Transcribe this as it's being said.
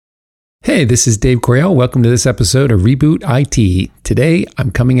Hey, this is Dave Coryell. Welcome to this episode of Reboot IT. Today,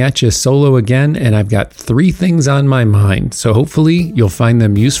 I'm coming at you solo again, and I've got 3 things on my mind. So hopefully you'll find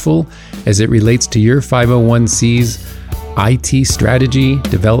them useful as it relates to your 501c's IT strategy,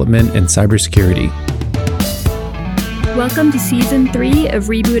 development, and cybersecurity. Welcome to Season 3 of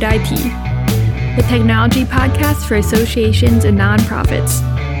Reboot IT, the technology podcast for associations and nonprofits.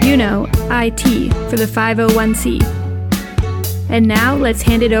 You know, IT for the 501c. And now let's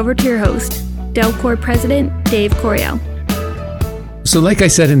hand it over to your host, Delcor President Dave Coryell. So like I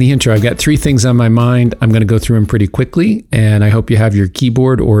said in the intro, I've got 3 things on my mind. I'm going to go through them pretty quickly, and I hope you have your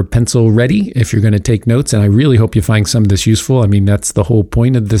keyboard or pencil ready if you're going to take notes, and I really hope you find some of this useful. I mean, that's the whole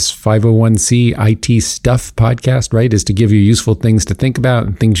point of this 501c IT stuff podcast, right, is to give you useful things to think about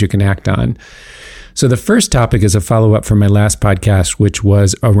and things you can act on. So the first topic is a follow-up from my last podcast, which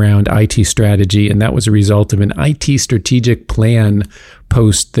was around IT strategy, and that was a result of an IT strategic plan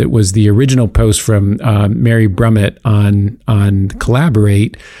post that was the original post from Mary Brummett on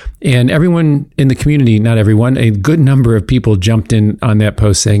Collaborate. And everyone in the community, not everyone, a good number of people jumped in on that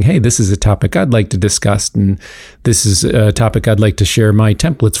post saying, hey, this is a topic I'd like to discuss, and this is a topic I'd like to share my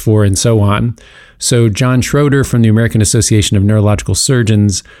templates for, and so on. So John Schroeder from the American Association of Neurological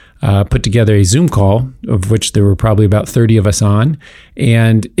Surgeons put together a Zoom call, of which there were probably about 30 of us on.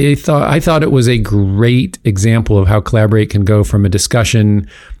 And I thought it was a great example of how Collaborate can go from a discussion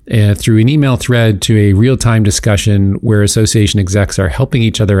through an email thread to a real-time discussion where association execs are helping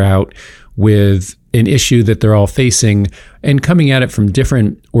each other out with an issue that they're all facing and coming at it from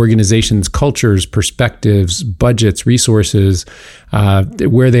different organizations, cultures, perspectives, budgets, resources,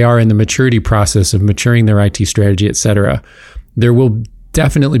 where they are in the maturity process of maturing their IT strategy, et cetera. There will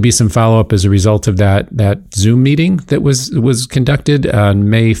definitely be some follow-up as a result of that Zoom meeting that was conducted on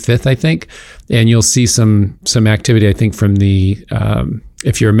May 5th, I think. And you'll see some activity, I think, from the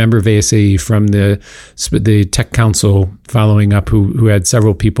if you're a member of ASAE, from the Tech Council following up, who had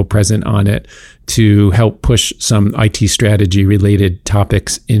several people present on it to help push some IT strategy related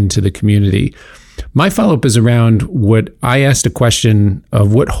topics into the community. My follow-up is around what I asked a question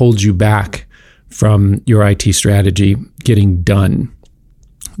of what holds you back from your IT strategy getting done.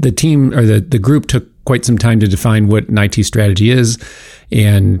 The team or the group took quite some time to define what an IT strategy is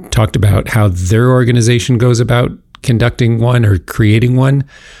and talked about how their organization goes about conducting one or creating one.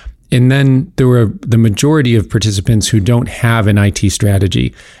 And then there were the majority of participants who don't have an IT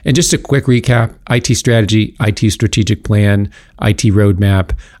strategy. And just a quick recap: IT strategy, IT strategic plan, IT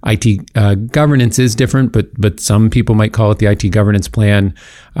roadmap, IT governance is different, but some people might call it the IT governance plan.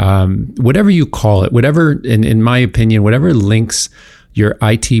 Whatever you call it, whatever, in my opinion, whatever links your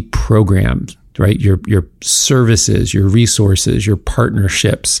IT programs, right? Your services, your resources, your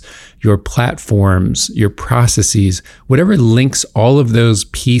partnerships, your platforms, your processes, whatever links all of those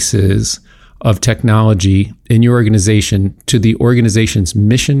pieces of technology in your organization to the organization's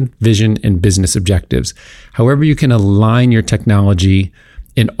mission, vision, and business objectives. However you can align your technology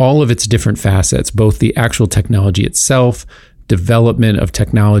in all of its different facets, both the actual technology itself, development of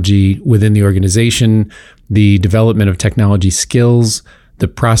technology within the organization, the development of technology skills, the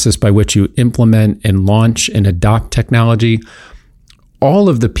process by which you implement and launch and adopt technology. All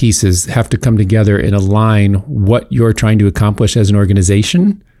of the pieces have to come together and align what you're trying to accomplish as an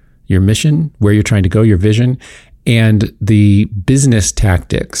organization, your mission, where you're trying to go, your vision, and the business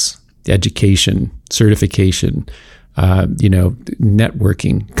tactics, education, certification,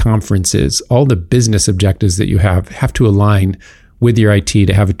 networking, conferences, all the business objectives that you have to align with your IT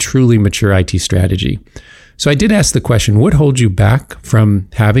to have a truly mature IT strategy. So I did ask the question, what holds you back from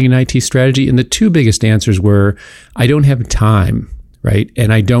having an IT strategy? And the 2 biggest answers were, I don't have time, right?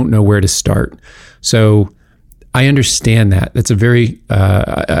 And I don't know where to start. So I understand that. That's a very,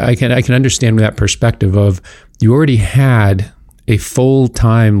 I can understand that perspective of you already had a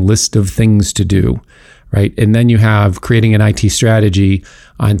full-time list of things to do, right? And then you have creating an IT strategy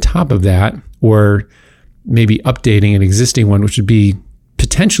on top of that, or maybe updating an existing one, which would be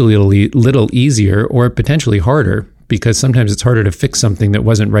potentially a little easier or potentially harder, because sometimes it's harder to fix something that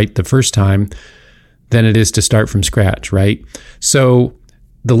wasn't right the first time than it is to start from scratch, right? So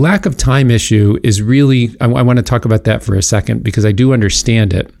the lack of time issue is really, I want to talk about that for a second because I do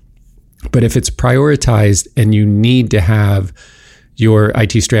understand it. But if it's prioritized and you need to have your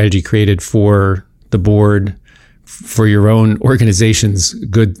IT strategy created for the board, for your own organization's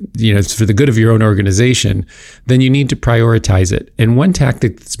good, it's for the good of your own organization, then you need to prioritize it. And one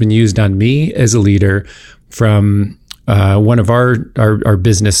tactic that's been used on me as a leader from one of our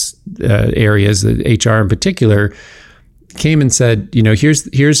business areas, HR in particular, came and said,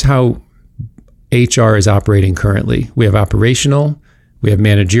 here's how HR is operating currently. We have operational, we have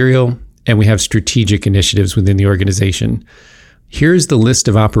managerial, and we have strategic initiatives within the organization. Here's the list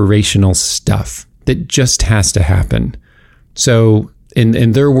of operational stuff that just has to happen. So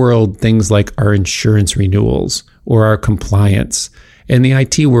in their world, things like our insurance renewals or our compliance. In the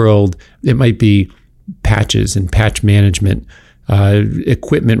IT world, it might be patches and patch management,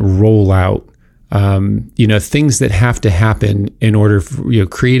 equipment rollout, things that have to happen in order for,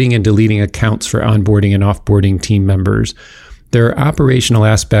 creating and deleting accounts for onboarding and offboarding team members. There are operational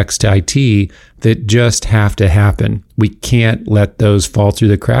aspects to IT that just have to happen. We can't let those fall through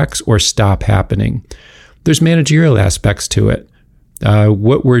the cracks or stop happening. There's managerial aspects to it.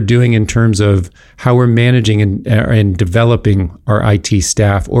 What we're doing in terms of how we're managing and developing our IT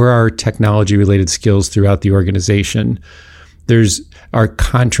staff or our technology-related skills throughout the organization. There's our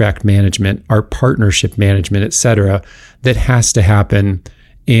contract management, our partnership management, et cetera, that has to happen.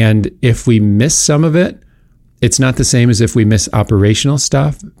 And if we miss some of it, it's not the same as if we miss operational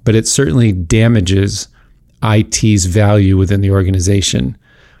stuff, but it certainly damages IT's value within the organization.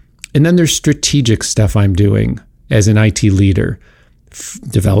 And then there's strategic stuff I'm doing as an IT leader,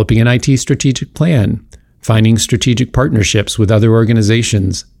 developing an IT strategic plan, finding strategic partnerships with other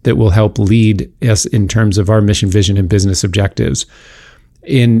organizations that will help lead us in terms of our mission, vision, and business objectives.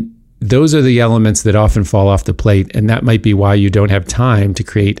 And those are the elements that often fall off the plate, and that might be why you don't have time to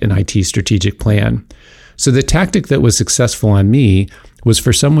create an IT strategic plan. So the tactic that was successful on me was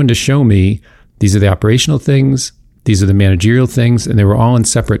for someone to show me these are the operational things, these are the managerial things, and they were all in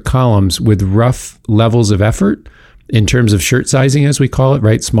separate columns with rough levels of effort in terms of shirt sizing, as we call it,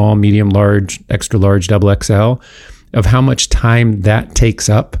 right? Small, medium, large, extra large, double XL, of how much time that takes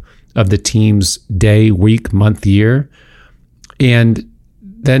up of the team's day, week, month, year. And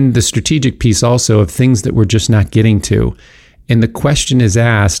then the strategic piece also of things that we're just not getting to. And the question is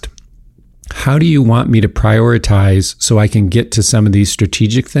asked, how do you want me to prioritize so I can get to some of these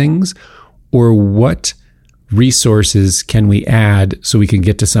strategic things? Or what resources can we add so we can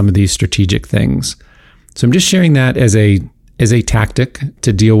get to some of these strategic things? So I'm just sharing that as a tactic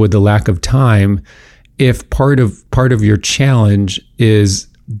to deal with the lack of time. If part of your challenge is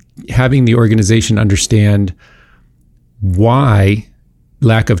having the organization understand why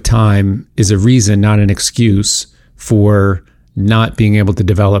lack of time is a reason, not an excuse for not being able to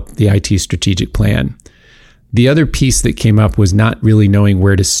develop the IT strategic plan. The other piece that came up was not really knowing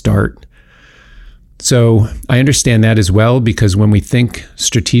where to start. So I understand that as well, because when we think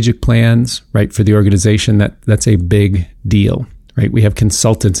strategic plans, right, for the organization, that's a big deal, right? We have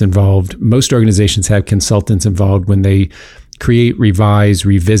consultants involved. Most organizations have consultants involved when they create, revise,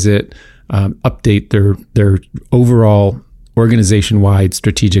 revisit, update their overall organization-wide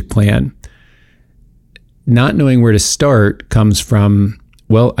strategic plan. Not knowing where to start comes from,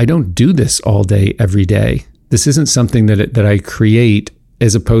 well, I don't do this all day, every day. This isn't something that I create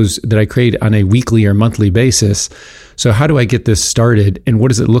as opposed that I create on a weekly or monthly basis. So how do I get this started? And what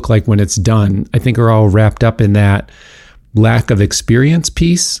does it look like when it's done? I think are all wrapped up in that lack of experience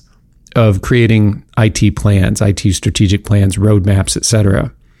piece of creating IT plans, IT strategic plans, roadmaps, et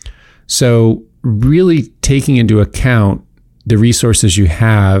cetera. So really taking into account the resources you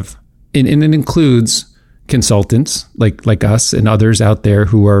have, and it includes consultants like us and others out there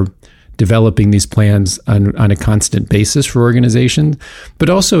who are developing these plans on a constant basis for organizations, but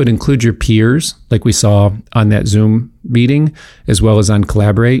also it includes your peers, like we saw on that Zoom meeting, as well as on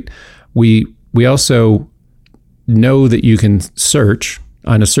Collaborate. We also know that you can search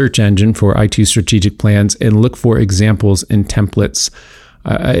on a search engine for IT strategic plans and look for examples and templates.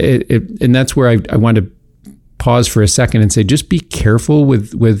 And that's where I want to pause for a second and say, just be careful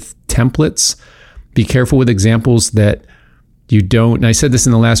with templates. Be careful with examples that you don't, and I said this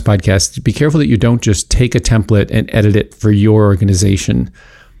in the last podcast, be careful that you don't just take a template and edit it for your organization.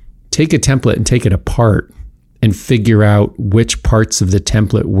 Take a template and take it apart and figure out which parts of the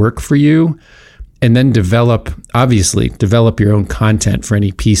template work for you, and then develop your own content for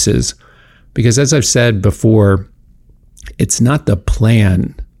any pieces. Because as I've said before, it's not the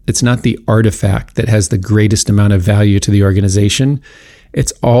plan, it's not the artifact that has the greatest amount of value to the organization.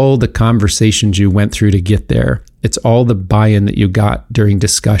 It's all the conversations you went through to get there. It's all the buy-in that you got during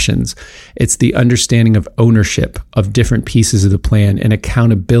discussions. It's the understanding of ownership of different pieces of the plan and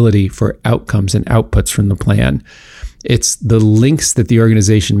accountability for outcomes and outputs from the plan. It's the links that the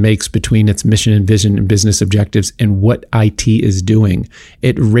organization makes between its mission and vision and business objectives and what IT is doing.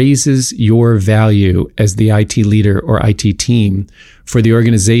 It raises your value as the IT leader or IT team for the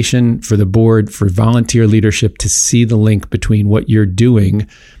organization, for the board, for volunteer leadership to see the link between what you're doing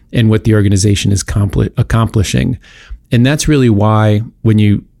and what the organization is accomplishing. And that's really why when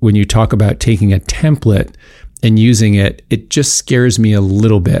you talk about taking a template and using it, it just scares me a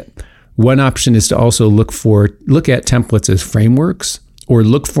little bit. One option is to also look at templates as frameworks, or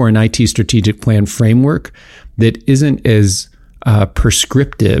look for an IT strategic plan framework that isn't as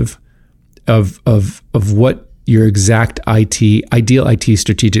prescriptive of what your exact ideal IT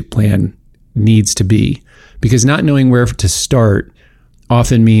strategic plan needs to be. Because not knowing where to start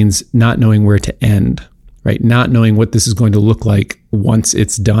often means not knowing where to end, right? Not knowing what this is going to look like once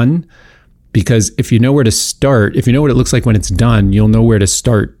it's done. Because if you know where to start, if you know what it looks like when it's done, you'll know where to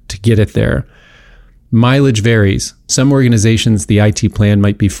start to get it there. Mileage varies. Some organizations, the IT plan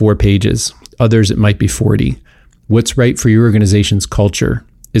might be 4 pages. Others, it might be 40. What's right for your organization's culture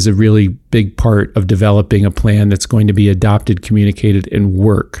is a really big part of developing a plan that's going to be adopted, communicated, and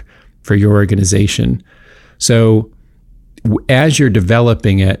work for your organization. So as you're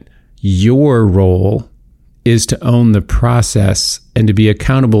developing it, your role is to own the process and to be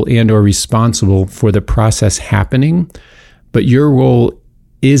accountable and or responsible for the process happening. But your role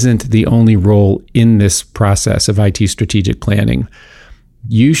isn't the only role in this process of IT strategic planning.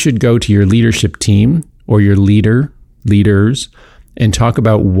 You should go to your leadership team or your leaders and talk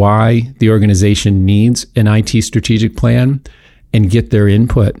about why the organization needs an IT strategic plan and get their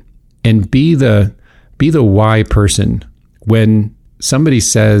input, and be the why person. When somebody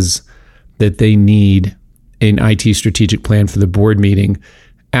says that they need an IT strategic plan for the board meeting,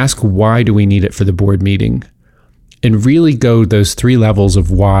 ask, why do we need it for the board meeting? And really go those 3 levels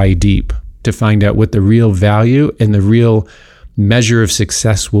of why deep to find out what the real value and the real measure of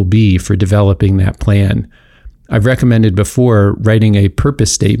success will be for developing that plan. I've recommended before writing a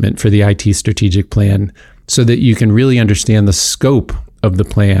purpose statement for the IT strategic plan so that you can really understand the scope of the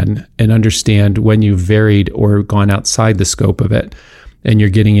plan and understand when you've varied or gone outside the scope of it, and you're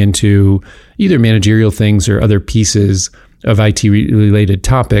getting into either managerial things or other pieces of IT-related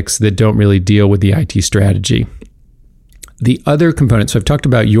topics that don't really deal with the IT strategy. The other components, so I've talked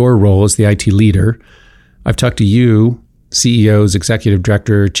about your role as the IT leader. I've talked to you, CEOs, executive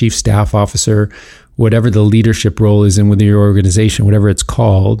director, chief staff officer, whatever the leadership role is in within your organization, whatever it's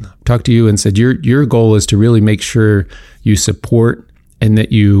called. I've talked to you and said your goal is to really make sure you support and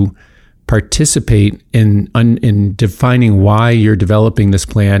that you participate in defining why you're developing this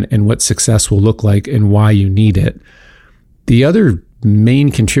plan and what success will look like and why you need it. The other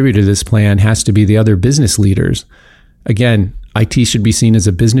main contributor to this plan has to be the other business leaders. Again, IT should be seen as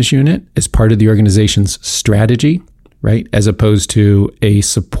a business unit, as part of the organization's strategy, right? As opposed to a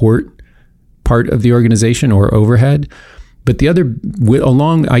support part of the organization or overhead. But the other,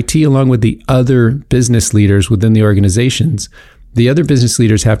 along with the other business leaders within the organizations, the other business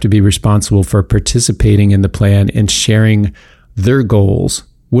leaders have to be responsible for participating in the plan and sharing their goals.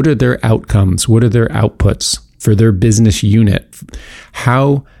 What are their outcomes? What are their outputs for their business unit?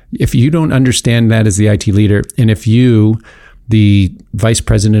 If you don't understand that as the IT leader, and if you, the vice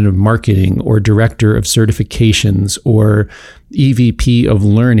president of marketing or director of certifications or EVP of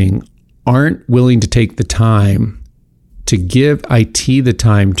learning, aren't willing to take the time to give IT the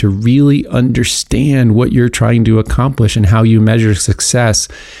time to really understand what you're trying to accomplish and how you measure success,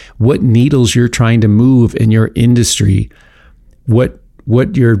 what needles you're trying to move in your industry, what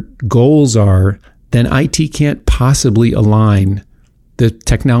your goals are, then IT can't possibly align the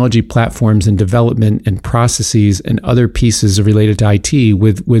technology platforms and development and processes and other pieces related to IT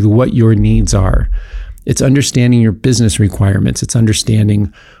with what your needs are. It's understanding your business requirements. It's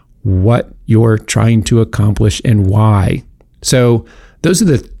understanding what you're trying to accomplish and why. So those are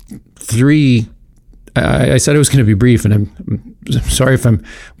the 3. I said I was going to be brief, and I'm sorry if I'm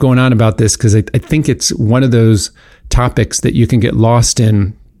going on about this, because I think it's one of those topics that you can get lost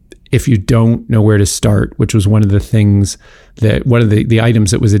in if you don't know where to start, which was one of the things that one of the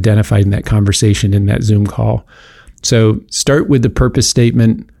items that was identified in that conversation in that Zoom call. So start with the purpose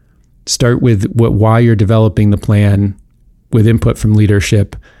statement, start with why you're developing the plan with input from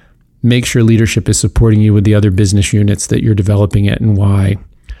leadership. Make sure leadership is supporting you with the other business units that you're developing it and why.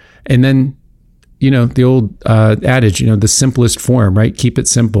 And then, the old adage, the simplest form, right? Keep it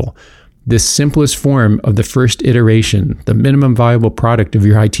simple. The simplest form of the first iteration, the minimum viable product of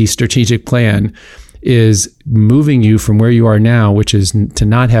your IT strategic plan, is moving you from where you are now, which is to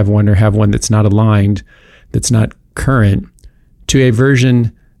not have one or have one that's not aligned, that's not current, to a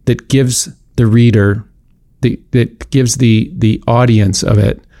version that gives the reader, that gives the audience of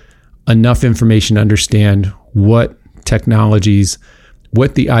it enough information to understand what technologies,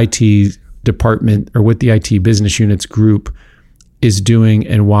 what the IT department or what the IT business units group is doing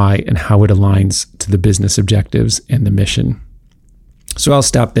and why, and how it aligns to the business objectives and the mission. So I'll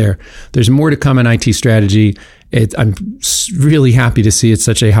stop there. There's more to come in IT strategy. I'm really happy to see it's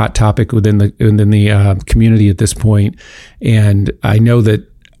such a hot topic within the community at this point. And I know that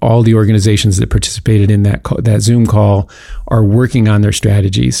all the organizations that participated in that Zoom call are working on their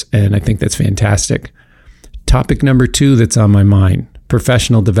strategies. And I think that's fantastic. Topic number 2 that's on my mind,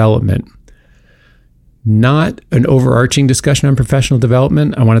 professional development. Not an overarching discussion on professional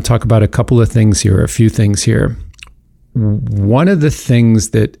development. I want to talk about a couple of things here, a few things here. One of the things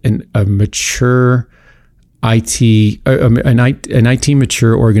that a mature an IT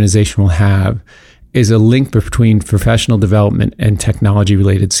mature organization will have is a link between professional development and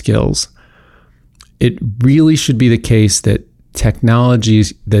technology-related skills. It really should be the case that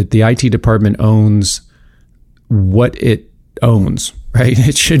technologies, that the IT department owns what it owns, right?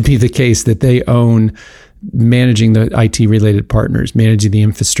 It should be the case that they own managing the IT-related partners, managing the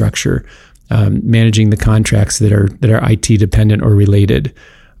infrastructure, managing the contracts that are IT dependent or related,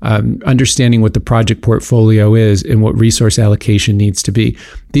 understanding what the project portfolio is and what resource allocation needs to be.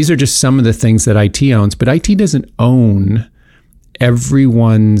 These are just some of the things that IT owns, but IT doesn't own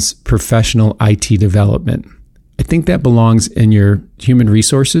everyone's professional IT development. I think that belongs in your human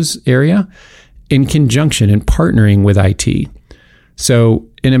resources area in conjunction and partnering with IT. So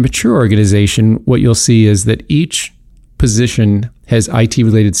in a mature organization, what you'll see is that each position has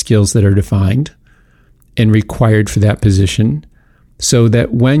IT-related skills that are defined and required for that position, so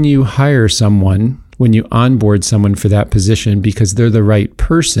that when you hire someone, when you onboard someone for that position, because they're the right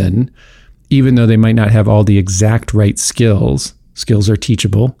person, even though they might not have all the exact right skills are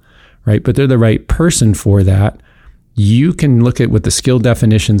teachable, right? But they're the right person for that. You can look at what the skill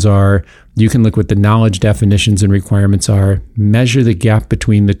definitions are. You can look what the knowledge definitions and requirements are, measure the gap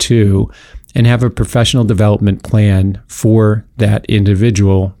between the two, and have a professional development plan for that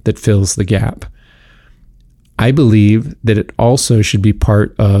individual that fills the gap. I believe that it also should be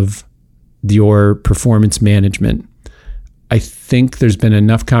part of your performance management. I think there's been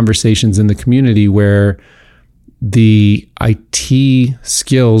enough conversations in the community where the IT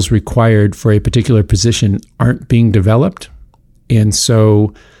skills required for a particular position aren't being developed. And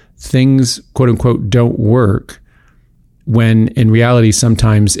so things, quote unquote, don't work, when in reality,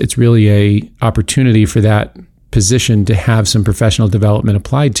 sometimes it's really a opportunity for that position to have some professional development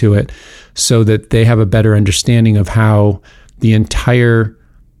applied to it so that they have a better understanding of how the entire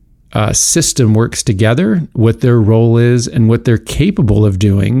system works together, what their role is, and what they're capable of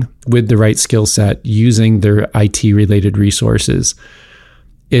doing with the right skill set using their IT-related resources.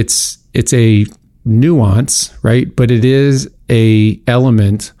 It's a nuance, right? But it is a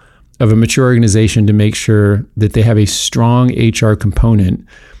element of a mature organization to make sure that they have a strong HR component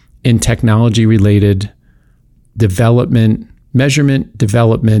in technology-related development, measurement,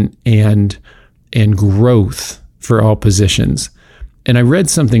 development, and growth for all positions. And I read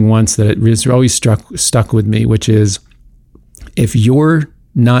something once that it has always stuck with me, which is if you're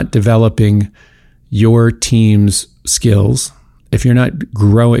not developing your team's skills, if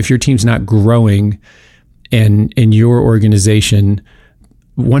your team's not growing in your organization,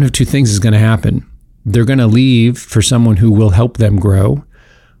 one of two things is going to happen. They're going to leave for someone who will help them grow,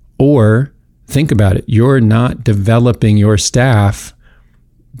 or think about it, you're not developing your staff.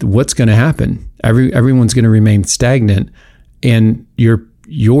 What's going to happen? Everyone's going to remain stagnant, and your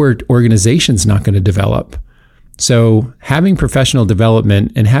organization's not going to develop. So having professional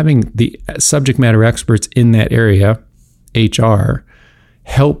development and having the subject matter experts in that area, HR,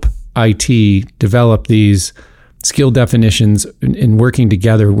 help IT develop these skill definitions and working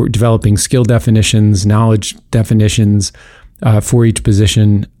together. We're developing skill definitions, knowledge definitions for each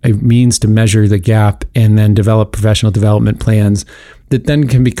position, a means to measure the gap, and then develop professional development plans that then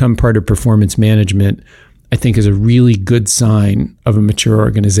can become part of performance management, I think is a really good sign of a mature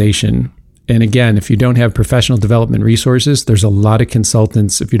organization. And again, if you don't have professional development resources, there's a lot of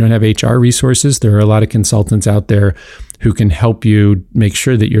consultants. If you don't have HR resources, there are a lot of consultants out there who can help you make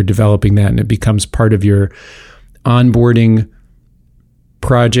sure that you're developing that and it becomes part of your onboarding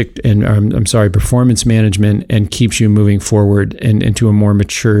project and performance management, and keeps you moving forward and into a more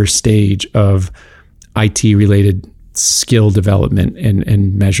mature stage of IT-related skill development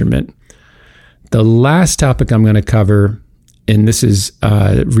and measurement. The last topic I'm going to cover, and this is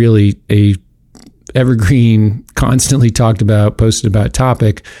really a evergreen, constantly talked about, posted about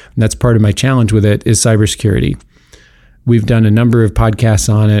topic, and that's part of my challenge with it, is cybersecurity. We've done a number of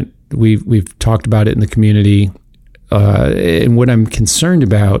podcasts on it. We've talked about it in the community. And what I'm concerned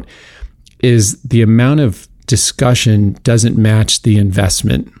about is the amount of discussion doesn't match the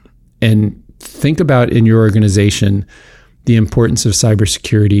investment. And think about in your organization the importance of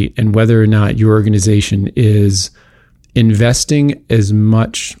cybersecurity and whether or not your organization is investing as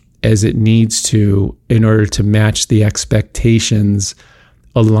much as it needs to in order to match the expectations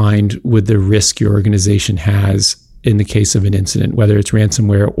aligned with the risk your organization has in the case of an incident, whether it's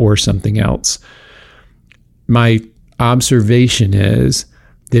ransomware or something else. My observation is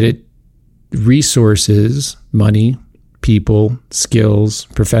that resources, money, people, skills,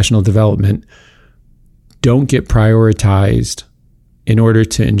 professional development don't get prioritized in order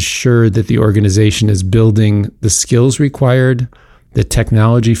to ensure that the organization is building the skills required, the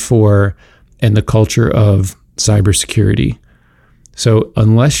technology for, and the culture of cybersecurity. So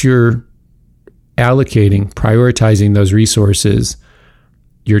unless you're prioritizing those resources,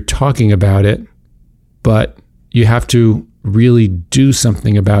 you're talking about it, but you have to really do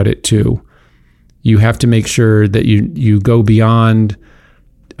something about it too. You have to make sure that you go beyond,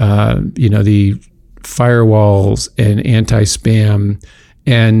 the firewalls and anti-spam.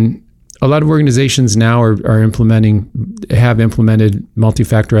 And a lot of organizations now have implemented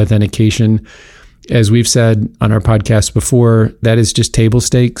multi-factor authentication. As we've said on our podcast before, that is just table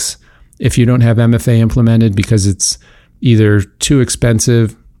stakes. If you don't have MFA implemented because it's either too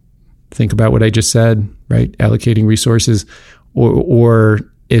expensive, think about what I just said, right? Allocating resources, or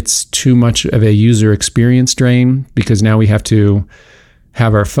it's too much of a user experience drain because now we have to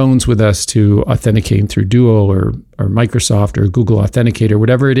have our phones with us to authenticate through Duo or Microsoft or Google Authenticate or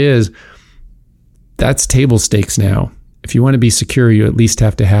whatever it is. That's table stakes now. If you want to be secure, you at least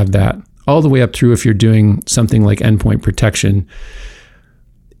have to have that. All the way up through if you're doing something like endpoint protection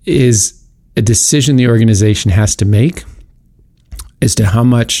is a decision the organization has to make as to how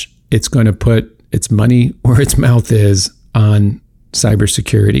much it's going to put its money where its mouth is on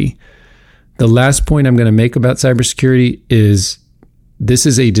cybersecurity. The last point I'm going to make about cybersecurity is this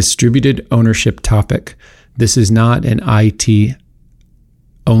is a distributed ownership topic. This is not an IT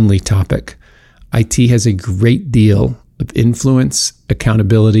only topic. IT has a great deal of influence,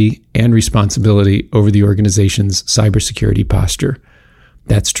 accountability, and responsibility over the organization's cybersecurity posture.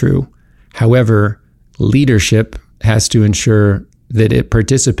 That's true. However, leadership has to ensure that it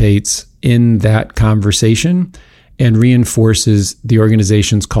participates in that conversation and reinforces the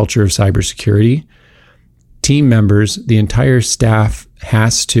organization's culture of cybersecurity. Team members, the entire staff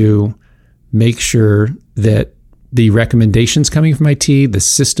has to make sure that the recommendations coming from IT, the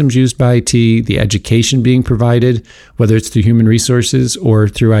systems used by IT, the education being provided, whether it's through human resources or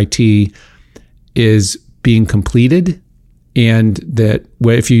through IT, is being completed. And that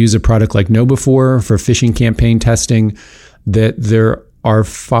if you use a product like KnowBe4 for phishing campaign testing, that there are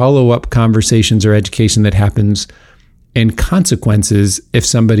follow-up conversations or education that happens and consequences if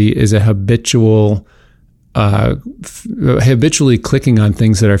somebody is a habitually clicking on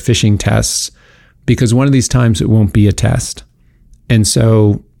things that are phishing tests, because one of these times it won't be a test. And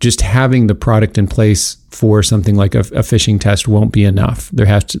so just having the product in place for something like a phishing test won't be enough. There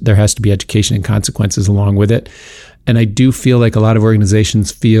has to be education and consequences along with it. And I do feel like a lot of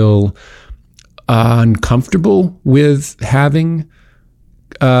organizations feel uncomfortable with having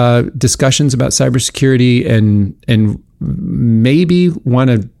discussions about cybersecurity and maybe want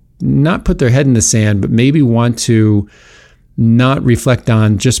to not put their head in the sand, but maybe want to not reflect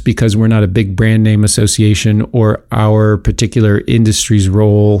on, just because we're not a big brand name association or our particular industry's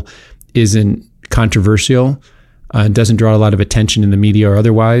role isn't controversial, doesn't draw a lot of attention in the media or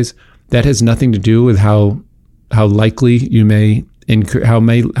otherwise. That has nothing to do with how likely you may incur,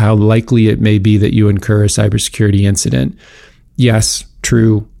 how likely it may be that you incur a cybersecurity incident. Yes,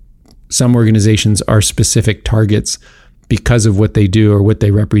 true. Some organizations are specific targets because of what they do or what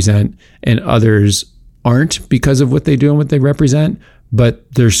they represent, and others aren't because of what they do and what they represent,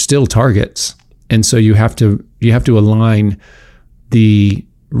 but they're still targets. And so you have to align the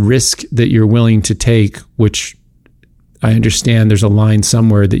risk that you're willing to take, which I understand there's a line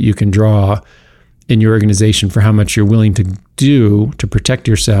somewhere that you can draw in your organization for how much you're willing to do to protect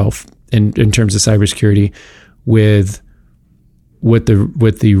yourself in terms of cybersecurity, with what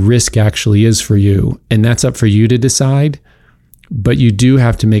the risk actually is for you. And that's up for you to decide. But you do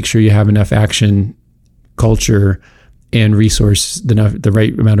have to make sure you have enough action, culture, and the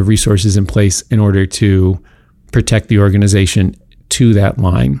right amount of resources in place in order to protect the organization to that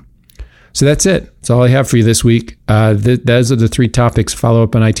line. So that's it. That's all I have for you this week. Those are the three topics: follow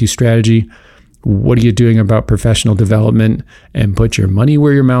up on IT strategy, what are you doing about professional development, and put your money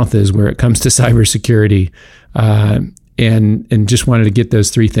where your mouth is when it comes to cybersecurity. And just wanted to get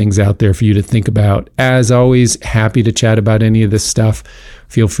those three things out there for you to think about. As always, happy to chat about any of this stuff.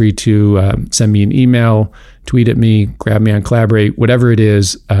 Feel free to send me an email, tweet at me, grab me on Collaborate, whatever it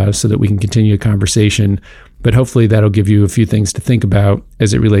is, so that we can continue a conversation. But hopefully that'll give you a few things to think about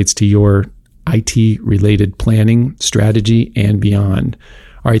as it relates to your IT-related planning, strategy, and beyond.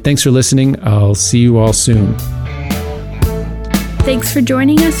 All right, thanks for listening. I'll see you all soon. Thanks for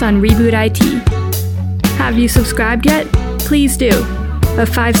joining us on Reboot IT. Have you subscribed yet? Please do. A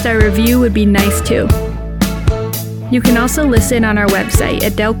 5-star review would be nice too. You can also listen on our website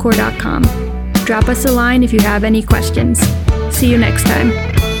at delcor.com. Drop us a line if you have any questions. See you next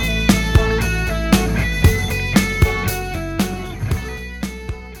time.